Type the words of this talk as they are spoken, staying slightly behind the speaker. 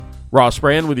Ross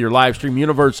Brand with your Livestream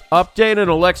Universe update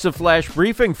and Alexa Flash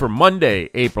briefing for Monday,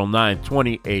 April 9,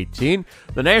 2018.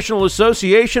 The National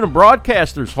Association of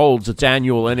Broadcasters holds its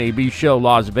annual NAB show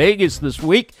Las Vegas this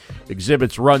week.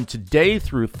 Exhibits run today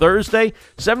through Thursday.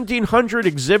 1,700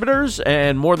 exhibitors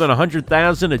and more than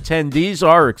 100,000 attendees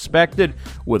are expected,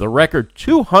 with a record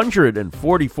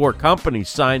 244 companies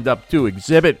signed up to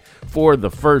exhibit for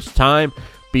the first time.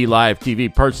 BeLive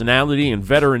TV personality and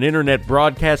veteran internet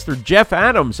broadcaster Jeff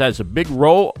Adams has a big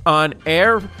role on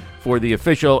air for the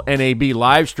official NAB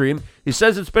live stream. He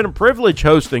says it's been a privilege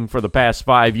hosting for the past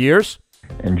 5 years.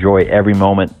 Enjoy every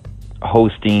moment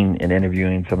hosting and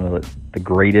interviewing some of the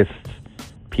greatest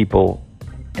people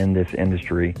in this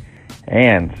industry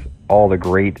and all the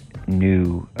great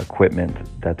new equipment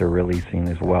that they're releasing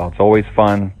as well. It's always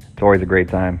fun. It's always a great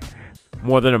time.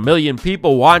 More than 1 million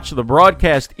people watch the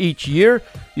broadcast each year.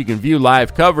 You can view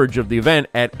live coverage of the event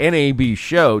at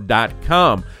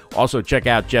nabshow.com. Also, check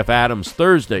out Jeff Adams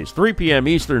Thursdays, 3 p.m.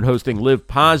 Eastern, hosting Live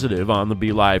Positive on the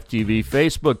BeLive TV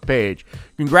Facebook page.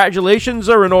 Congratulations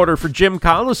are in order for Jim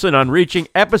Collison on reaching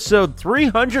episode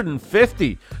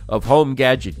 350 of Home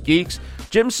Gadget Geeks.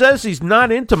 Jim says he's not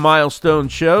into milestone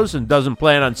shows and doesn't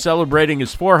plan on celebrating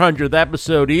his 400th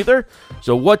episode either.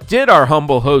 So what did our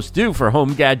humble host do for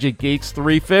Home Gadget Geeks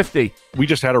 350? We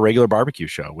just had a regular barbecue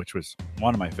show, which was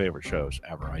one of my favorite shows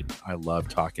ever. I love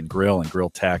talking grill and grill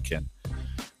tech and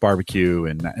barbecue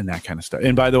and that kind of stuff.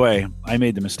 And by the way, I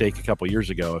made the mistake a couple years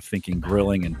ago of thinking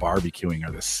grilling and barbecuing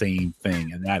are the same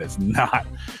thing, and that is not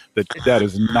the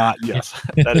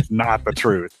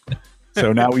truth.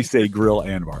 So now we say grill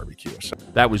and barbecue. So.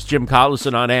 That was Jim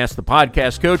Collison on Ask the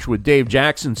Podcast Coach with Dave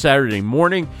Jackson Saturday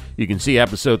morning. You can see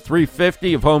episode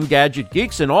 350 of Home Gadget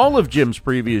Geeks and all of Jim's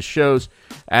previous shows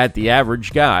at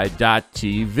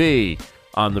theaverageguy.tv.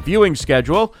 On the viewing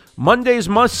schedule, Monday's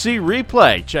must-see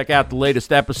replay. Check out the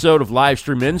latest episode of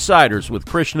Livestream Insiders with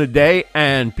Krishna Day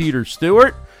and Peter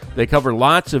Stewart. They cover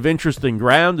lots of interesting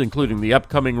ground, including the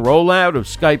upcoming rollout of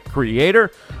Skype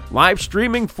Creator, live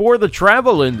streaming for the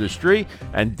travel industry,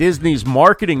 and Disney's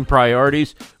marketing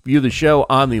priorities. View the show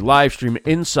on the Livestream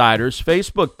Insiders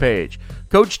Facebook page.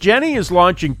 Coach Jenny is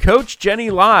launching Coach Jenny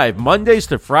Live Mondays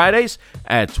to Fridays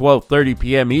at 12:30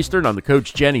 p.m. Eastern on the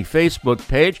Coach Jenny Facebook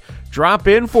page. Drop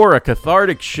in for a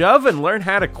cathartic shove and learn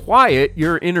how to quiet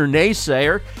your inner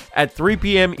naysayer at 3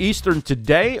 p.m. Eastern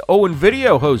today. Owen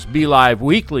Video hosts BeLive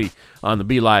Weekly on the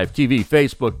BeLive TV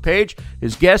Facebook page.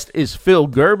 His guest is Phil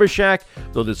Gerbishak.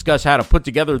 They'll discuss how to put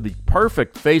together the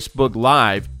perfect Facebook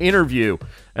Live interview.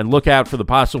 And look out for the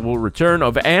possible return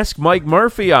of Ask Mike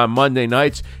Murphy on Monday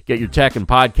nights. Get your tech and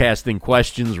podcasting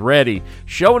questions ready.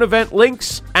 Show and event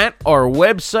links at our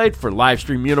website for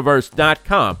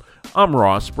LivestreamUniverse.com. I'm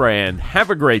Ross Brand. Have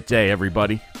a great day,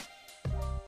 everybody.